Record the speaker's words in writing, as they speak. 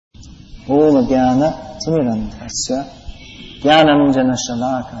Om Jnana Timirantasya Jnananjana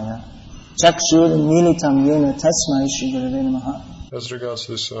Shalakaya Chakshur Militam Yena Tasmai Shri Gurave Namaha. As regards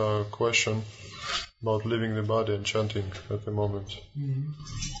this question about leaving the body and chanting at the moment.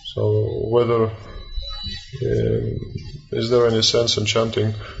 So whether is there any sense in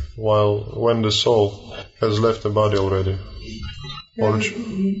chanting when the soul has left the body already? Or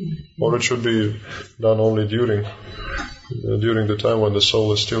it should be done only during the time when the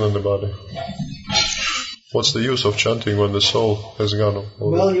soul is still in the body? What's the use of chanting when the soul has gone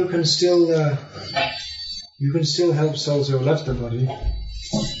already? Well, you can still help souls who have left the body.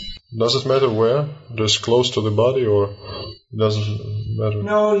 Does it matter where? Just close to the body, or it doesn't matter?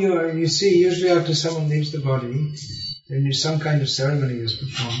 No, you see, usually after someone leaves the body, then some kind of ceremony is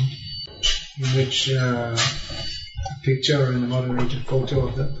performed, in which a picture or in a moderated photo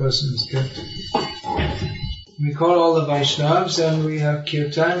of that person is kept. We call all the Vaishnavas and we have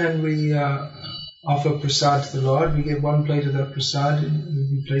kirtan and we offer prasad to the Lord. We give one plate of that prasad and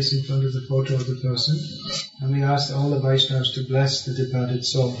we place in front of the photo of the person. And we ask all the Vaishnavas to bless the departed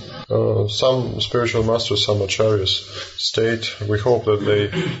soul. Some spiritual masters, some acharyas state, we hope that they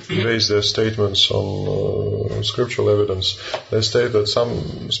base their statements on scriptural evidence. They state that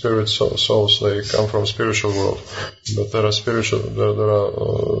some spirit souls, they come from spiritual world. But there are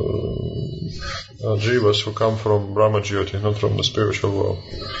jivas who come from Brahma Jyoti, not from the spiritual world.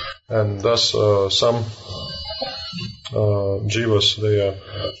 And thus some jivas, they are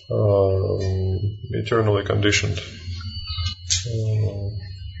eternally conditioned,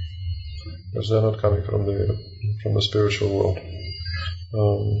 because they are not coming from the spiritual world.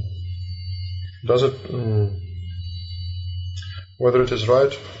 Does it, whether it is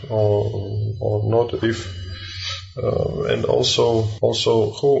right or not, if and also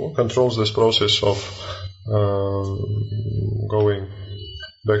who controls this process of going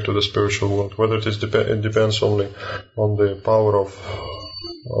back to the spiritual world? Whether it depends only on the power of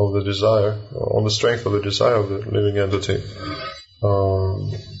the desire, on the strength of the desire of the living entity,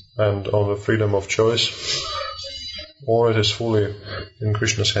 and on the freedom of choice, or it is fully in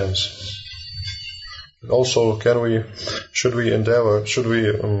Krishna's hands. Also, should we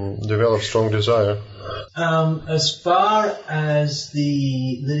develop strong desire? As far as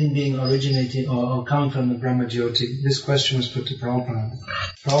the living being originating or coming from the Brahma Jyoti, this question was put to Prabhupada.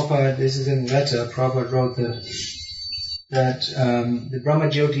 Prabhupada, this is in a letter, Prabhupada wrote that the Brahma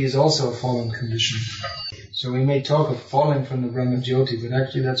Jyoti is also a fallen condition. So we may talk of falling from the Brahma Jyoti, but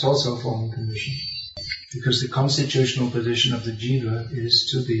actually that's also a fallen condition. Because the constitutional position of the jiva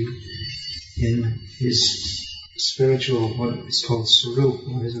is to be in his spiritual, what is called Swarup,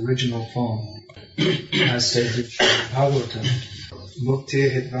 or his original form, as stated in Bhagavatam. Mukti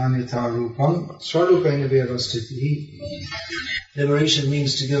hitvanyata rupam swarupena vyavastiti. Liberation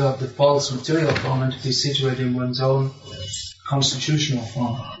means to give up the false material form and to be situated in one's own constitutional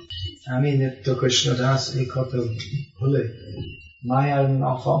form. I mean, it to Krishna das ekata bhule. Maya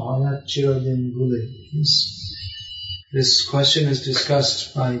nafa hayat chirodin bhule. This question is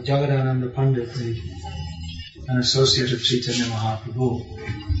discussed by Jagadananda Pandit, an associate of Chaitanya Mahaprabhu.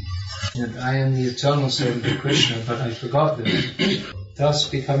 And I am the eternal servant of Krishna, but I forgot this. Thus,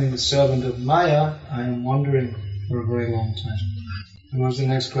 becoming the servant of Maya, I am wandering for a very long time. And what was the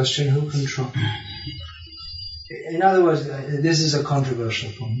next question? Who controls? In other words, this is a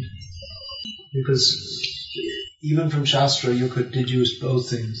controversial point. Because even from Shastra, you could deduce both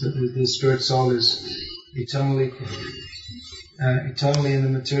things. That the spirit soul is eternally in the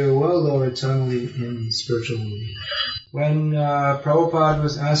material world or eternally in the spiritual world. When Prabhupada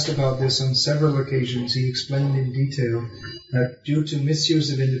was asked about this on several occasions, he explained in detail that due to misuse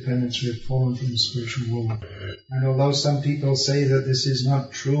of independence, we have fallen from the spiritual world. And although some people say that this is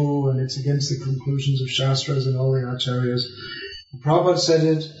not true and it's against the conclusions of Shastras and all the acharyas, Prabhupada said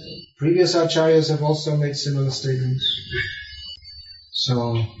it. Previous acharyas have also made similar statements.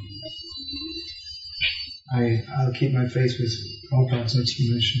 So I'll keep my faith with Prabhupada's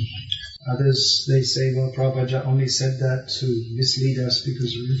explanation. Others, they say, well, Prabhupada only said that to mislead us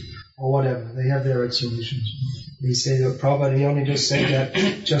because or whatever. They have their explanations. They say that Prabhupada, he only just said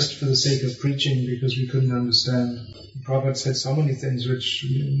that just for the sake of preaching because we couldn't understand. Prabhupada said so many things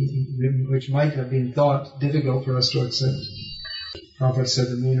which might have been thought difficult for us to accept. Prabhupada said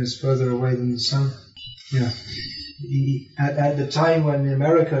the moon is further away than the sun. Yeah. At the time when the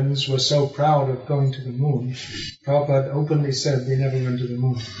Americans were so proud of going to the moon, Prabhupada openly said they never went to the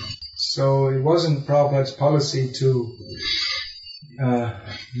moon. So it wasn't Prabhupada's policy to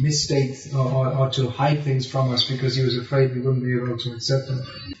misstate or to hide things from us because he was afraid we wouldn't be able to accept them.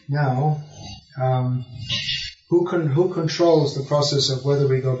 Now, Who controls the process of whether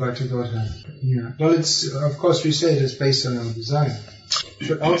we go back to Godhead? Yeah. Well, it's of course we say it is based on our desire,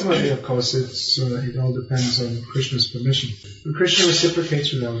 but ultimately, of course, it all depends on Krishna's permission. But Krishna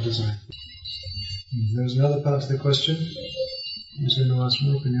reciprocates with our desire. There's another part of the question. You said to ask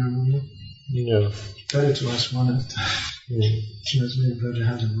more. Can you remember? Yeah. Better to ask one at a time. It's maybe better to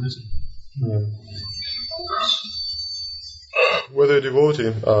have them written. Yeah. Whether a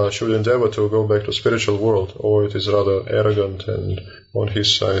devotee should endeavor to go back to spiritual world, or it is rather arrogant and on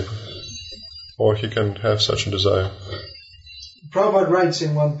his side, or he can have such a desire. Prabhupada writes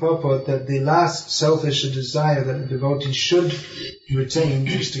in one purport that the last selfish desire that a devotee should retain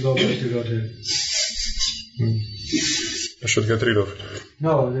is to go back to Godhead. I should get rid of it.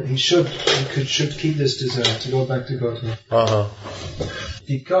 No, that he should keep this desire to go back to Godhead.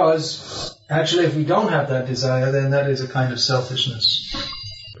 Because actually, if we don't have that desire, then that is a kind of selfishness.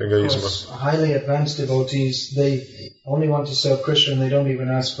 Because highly advanced devotees, they only want to serve Krishna and they don't even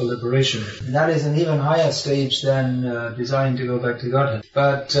ask for liberation. And that is an even higher stage than desiring to go back to Godhead.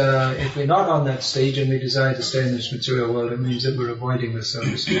 But if we're not on that stage and we desire to stay in this material world, it means that we're avoiding the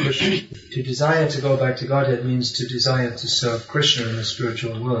service of Krishna. To desire to go back to Godhead means to desire to serve Krishna in the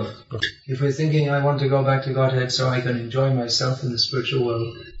spiritual world. If we're thinking, I want to go back to Godhead so I can enjoy myself in the spiritual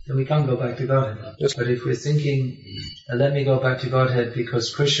world, then we can't go back to Godhead. Yes. But if we're thinking, let me go back to Godhead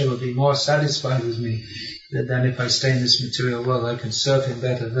because Krishna will be more satisfied with me than if I stay in this material world, I can serve him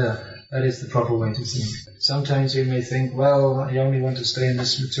better there. That is the proper way to think. Sometimes you may think, well, I only want to stay in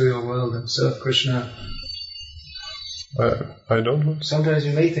this material world and serve Krishna. I don't know. Sometimes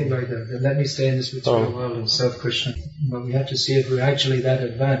you may think like that, then let me stay in this material world and serve Krishna. But we have to see if we're actually that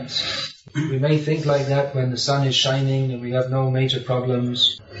advanced. We may think like that when the sun is shining and we have no major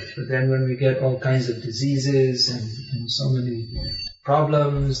problems, but then when we get all kinds of diseases and so many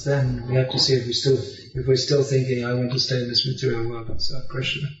problems, then we have to see if we're still thinking, I want to stay in this material world and serve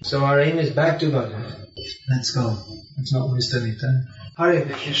Krishna. So our aim is back to Godhead. Let's go. Let's not waste any time. Hare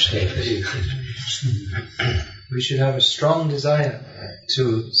Krishna. We should have a strong desire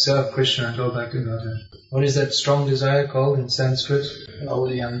to serve Krishna and go back to Godhead. What is that strong desire called in Sanskrit?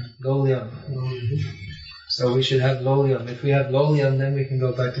 Lolyam. So we should have lolyam. If we have lolyam, then we can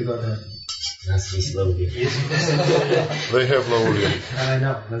go back to Godhead. They have lolyam. I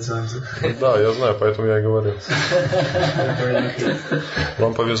know, that's what I'm saying. Да, я знаю, поэтому я и говорю.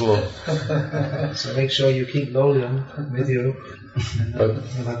 Вам повезло. So make sure you keep lolyam with you, and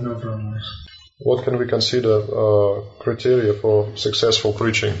you'll have no problems. What can we consider criteria for successful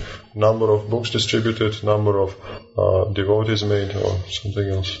preaching? Number of books distributed, number of devotees made, or something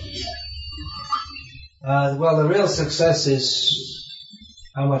else? Well, the real success is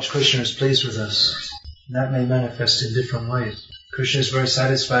how much Krishna is pleased with us. That may manifest in different ways. Krishna is very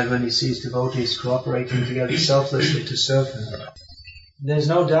satisfied when he sees devotees cooperating together selflessly to serve him. There's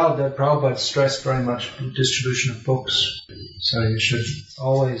no doubt that Prabhupada stressed very much the distribution of books. So you should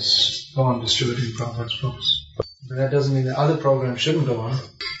always go on distributing Prabhupada's books. But that doesn't mean that other programs shouldn't go on.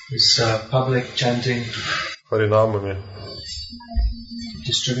 This public chanting, Harinamami,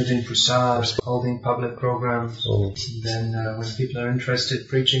 distributing prasad, holding public programs, and then when people are interested,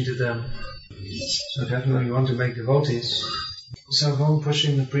 preaching to them. So definitely you want to make devotees. So go on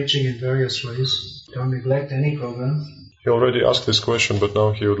pushing the preaching in various ways. Don't neglect any program. He already asked this question, but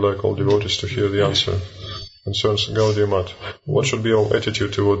now he would like all devotees to hear the answer. Concerns Gaudiya Math. What should be our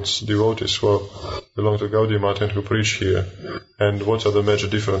attitude towards devotees who belong to Gaudiya Math and who preach here? And what are the major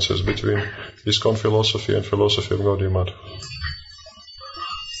differences between ISKCON philosophy and philosophy of Gaudiya Math?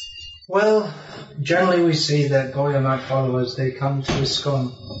 Well, generally we see that Gaudiya Math followers, they come to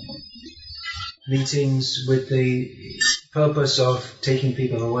ISKCON meetings with the purpose of taking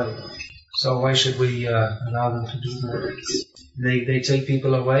people away. So why should we allow them to do that? They take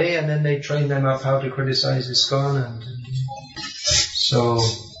people away and then they train them up how to criticize ISKCON, and so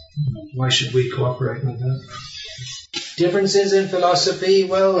why should we cooperate with that? Differences in philosophy?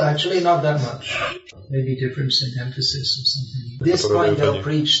 Well, actually not that much. Maybe difference in emphasis or something. At this point they'll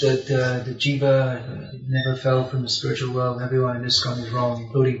preach that the jiva never fell from the spiritual world, everyone in ISKCON is wrong,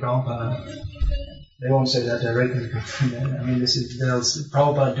 including Prabhupada. They won't say that directly. I mean,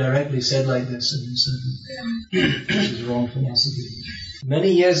 Prabhupada directly said like this, and this is wrong philosophy.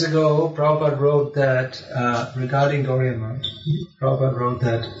 Many years ago, Prabhupada wrote that regarding Gaudiya Math, Prabhupada wrote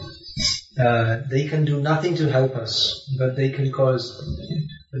that they can do nothing to help us, but they can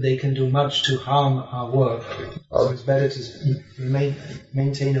do much to harm our work. So it's better to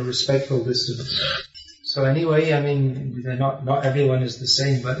maintain a respectful distance. So anyway, I mean, not everyone is the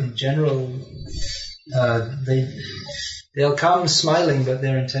same, but in general, They'll come smiling, but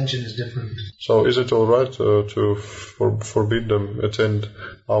their intention is different. So is it all right to forbid them attend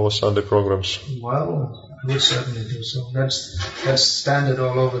our Sunday programs? Well, I would certainly do so. That's standard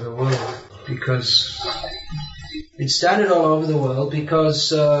all over the world, because it's standard all over the world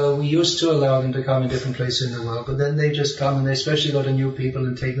because we used to allow them to come in different places in the world, but then they just come and they especially go to new people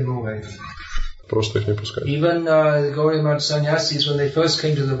and take them away. Even the Gaudiya Math sannyasis, when they first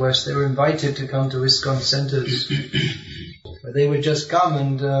came to the West, they were invited to come to ISKCON centers. But they would just come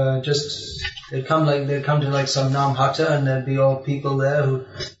and they'd come to like some Nam Hata, and there'd be all people there who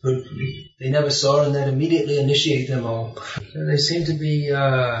they never saw, and they'd immediately initiate them all. So they seem to be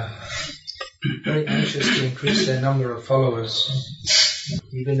very anxious to increase their number of followers.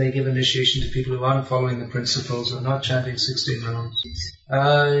 Even they give initiation to people who aren't following the principles or not chanting 16 rounds.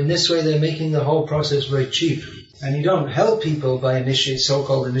 In this way, they're making the whole process very cheap. And you don't help people by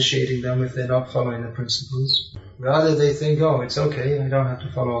so-called initiating them if they're not following the principles. Rather, they think, oh, it's okay, I don't have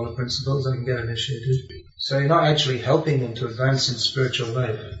to follow all the principles, I can get initiated. So you're not actually helping them to advance in spiritual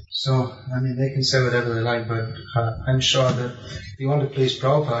life. So, I mean, they can say whatever they like, but I'm sure that if you want to please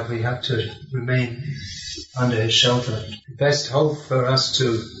Prabhupada, we have to remain under his shelter. The best hope for us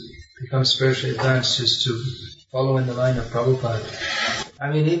to become spiritually advanced is to follow in the line of Prabhupada. I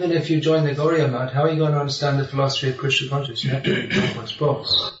mean, even if you join the Gaudiya Math, how are you going to understand the philosophy of Krishna consciousness? You have to read Prabhupada's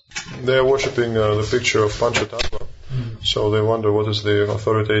books. They are worshipping the picture of Panchatattva. So they wonder what is the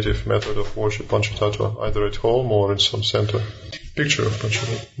authoritative method of worship Panchatattva, either at home or in some center. Picture of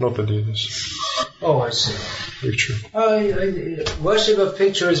Panchatattva, not the deities. Oh, I see. Picture. Worship of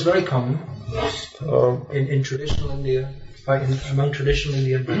picture is very common in traditional India, among traditional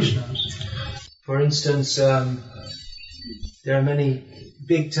Indian Vaishnavas. For instance, there are many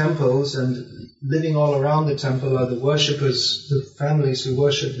big temples, and living all around the temple are the worshippers, the families who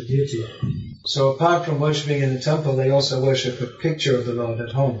worship the deity. So apart from worshipping in the temple, they also worship a picture of the Lord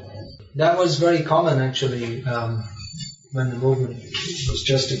at home. That was very common actually when the movement was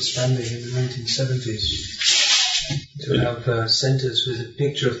just expanding in the 1970s, to have centers with a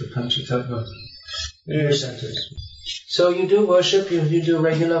picture of the Panchatattva centers. So you do worship, you do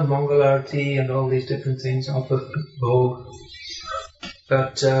regular Mangal Arati and all these different things, offer bhog,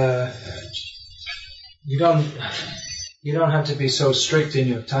 but you don't have to be so strict in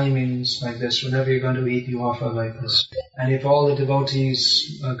your timings like this. Whenever you're going to eat, you offer like this. And if all the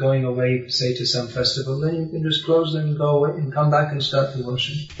devotees are going away, say to some festival, then you can just close them and go away and come back and start the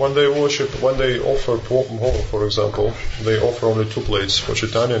worship. When they offer bhog, for example, they offer only 2 plates for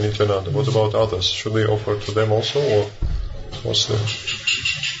Chaitanya and Nityananda. What about others? Should they offer to them also, or what's the...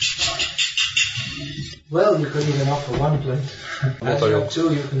 Well, you could even offer 1 plate. As you have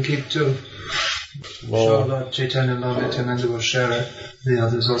 2, you can keep 2. Sure, Lord Chaitanya and Lord Nityananda will share it, the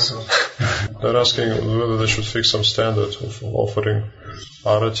others also. They're asking whether they should fix some standard of offering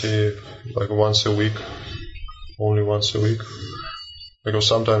arati like once a week, only once a week. Because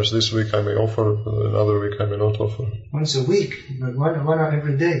sometimes this week I may offer, another week I may not offer. Once a week? But why not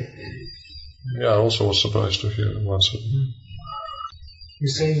every day? Yeah, I also was surprised to hear once a week. You're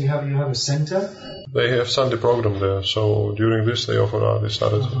saying you have a center? They have Sunday program there, so during this they offer this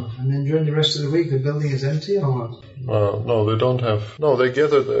arati. And then during the rest of the week the building is empty or what? No, they don't have. No, they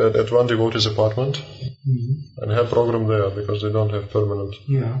gathered at one devotee's apartment and have program there because they don't have permanent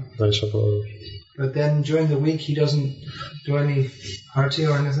place of program. But then during the week he doesn't do any arati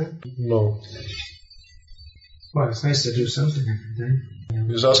or anything? No. Well, it's nice to do something every day.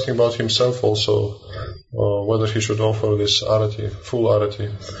 He's asking about himself also, whether he should offer this arati, full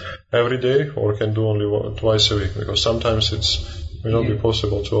arati, every day or can do only twice a week, because sometimes it may not be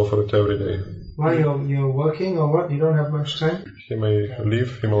possible to offer it every day. Why, you're working or what? You don't have much time? He may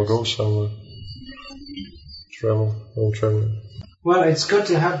leave, he may go somewhere, travel. Well, it's good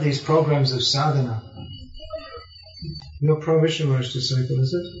to have these programs of sadhana. You're a Vishnu Maharaj disciple,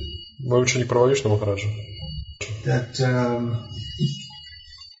 is it? Мой ученик Vishnu Maharaja. That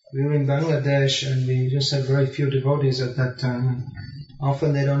we were in Bangladesh and we just had very few devotees at that time.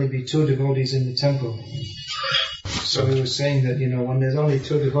 Often there'd only be 2 devotees in the temple. So we were saying that, when there's only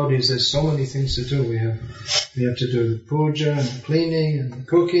 2 devotees, there's so many things to do. We have to do the puja and the cleaning and the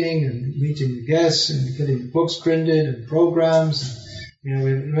cooking and meeting the guests and getting the books printed and programs. And,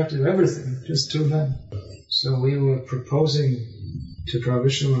 we have to do everything, just 2 men. So we were proposing to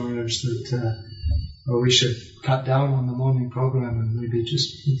Vishnu Maharaj that we should cut down on the morning program and maybe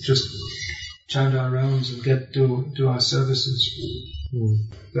just chant our rounds and do our services.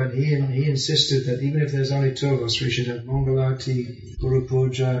 But he insisted that even if there's only 2 of us, we should have Mangalarti, Guru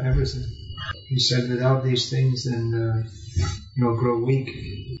Puja, everything. He said without these things then you'll grow weak.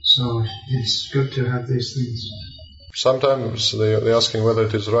 So it's good to have these things. Sometimes they're asking whether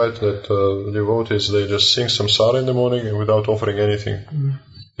it is right that devotees, they just sing samsara in the morning and without offering anything.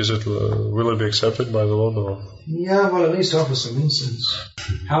 Is it, will it be accepted by the Lord? Or? Yeah, well, at least offer some incense.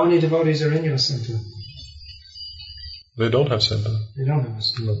 How many devotees are in your center? They don't have center. They don't have a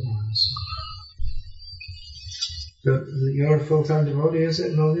center. You're a full-time devotee, is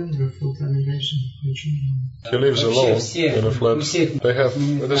it, William? You're a full-time engaged? He lives alone in a flat. They have.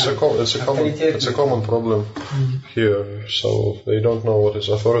 It's a common problem here. So they don't know what is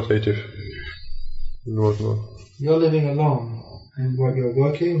authoritative and what not. You're living alone, and what you're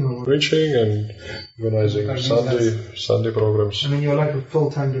working or preaching and organizing Sunday programs. I mean, you're like a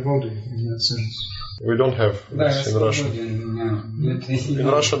full-time devotee in that sense. We don't have this in Russian. In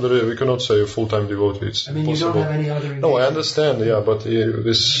Russian, we cannot say full-time devotee. It's I mean, impossible. You don't have any other engagement. No, I understand, yeah, but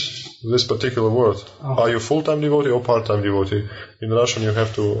this particular word, are you full-time devotee or part-time devotee? In Russian, you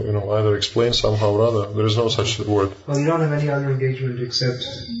have to, either explain somehow or other. There is no such word. Well, you don't have any other engagement except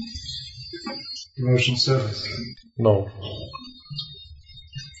devotional service. No.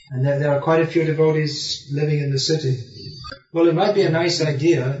 And there are quite a few devotees living in the city. Well, it might be a nice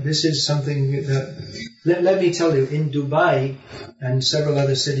idea. This is something that... Let me tell you, in Dubai and several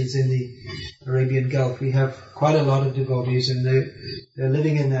other cities in the Arabian Gulf, we have quite a lot of devotees, and they're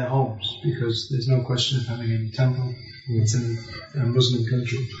living in their homes because there's no question of having any temple. It's a Muslim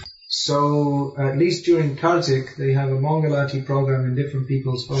country. So, at least during Kartik, they have a Mangalati program in different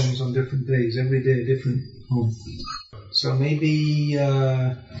people's homes on different days. Every day, a different home. So maybe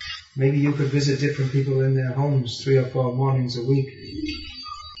you could visit different people in their homes 3 or 4 mornings a week,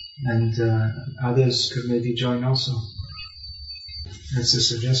 and others could maybe join also. That's a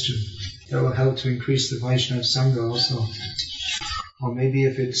suggestion. That will help to increase the Vaishnava Sangha also. Or maybe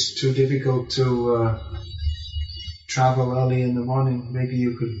if it's too difficult to travel early in the morning, maybe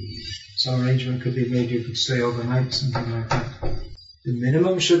some arrangement could be made, you could stay overnight, something like that. The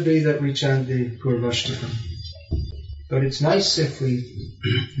minimum should be that we chant the Gurvashtakam. But it's nice if we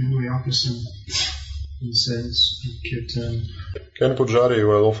offer some incense, kirtan. Can Pujari,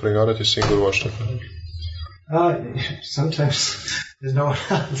 while offering arati, sing Gurvashtakam? Sometimes there's no one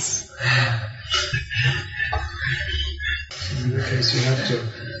else. So in that case, you have to.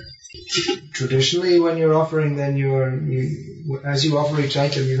 Traditionally, when you're offering, then as you offer each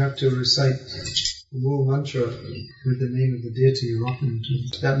item, you have to recite the whole mantra with the name of the deity you're offering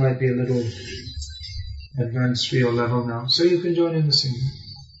to. That might be a little advanced real level now, so you can join in the singing.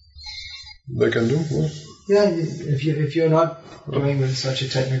 They can do? What? Yeah, if you're not doing it in such a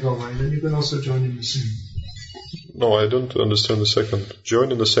technical way, then you can also join in the singing. No, I don't understand the second.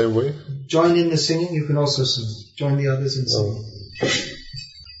 Join in the same way? Join in the singing, you can also sing. Join the others in singing.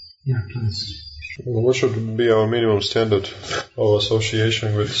 Yeah, please. Well, what should be our minimum standard of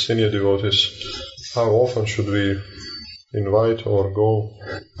association with senior devotees? How often should we invite or go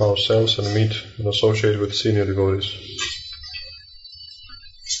ourselves and meet and associate with senior devotees?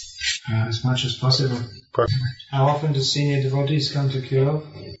 As much as possible. How often do senior devotees come to Kirov?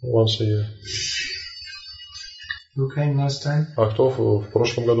 Once a year. Who came last time? А кто в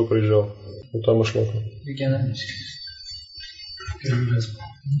прошлом году приезжал? Ну, там уж много.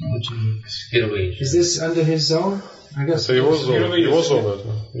 Is this under his zone? I guess. He was on it.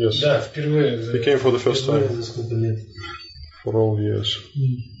 Yes. Да, впервые. He came for the first time. For all years.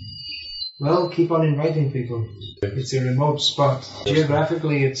 Well, keep on inviting people. It's a remote spot.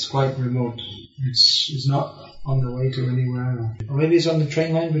 Geographically, it's quite remote. It's not on the way to anywhere. Or maybe it's on the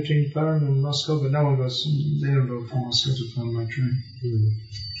train line between Perm and Moscow, but no one goes. They don't go from Moscow to Perm by train.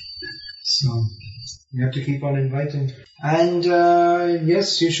 So you have to keep on inviting. And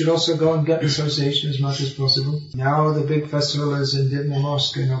yes, you should also go and get association as much as possible. Now the big festival is in Divna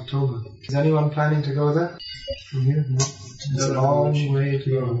Mosque in October. Is anyone planning to go there? From here? No. It's a long way to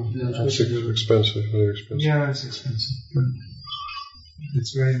go. It's expensive, very expensive. Yeah, it's expensive. But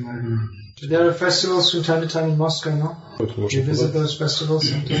it's very minor. There are festivals from time to time in Moscow, no? Do you visit those festivals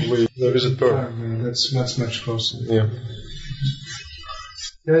sometimes? We visit Perm. That's much closer. Yeah.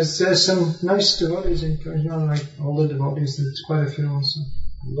 There's some nice devotees in Perm, like all the devotees. There's quite a few also.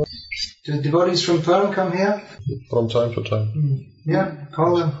 Do devotees from Perm come here? From time to time. Yeah,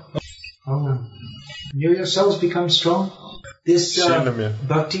 call them. You yourselves become strong. This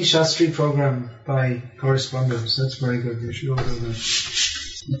Bhakti Shastri program by correspondence, that's very good. You should all do that.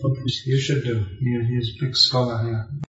 You should do. He's a big scholar here.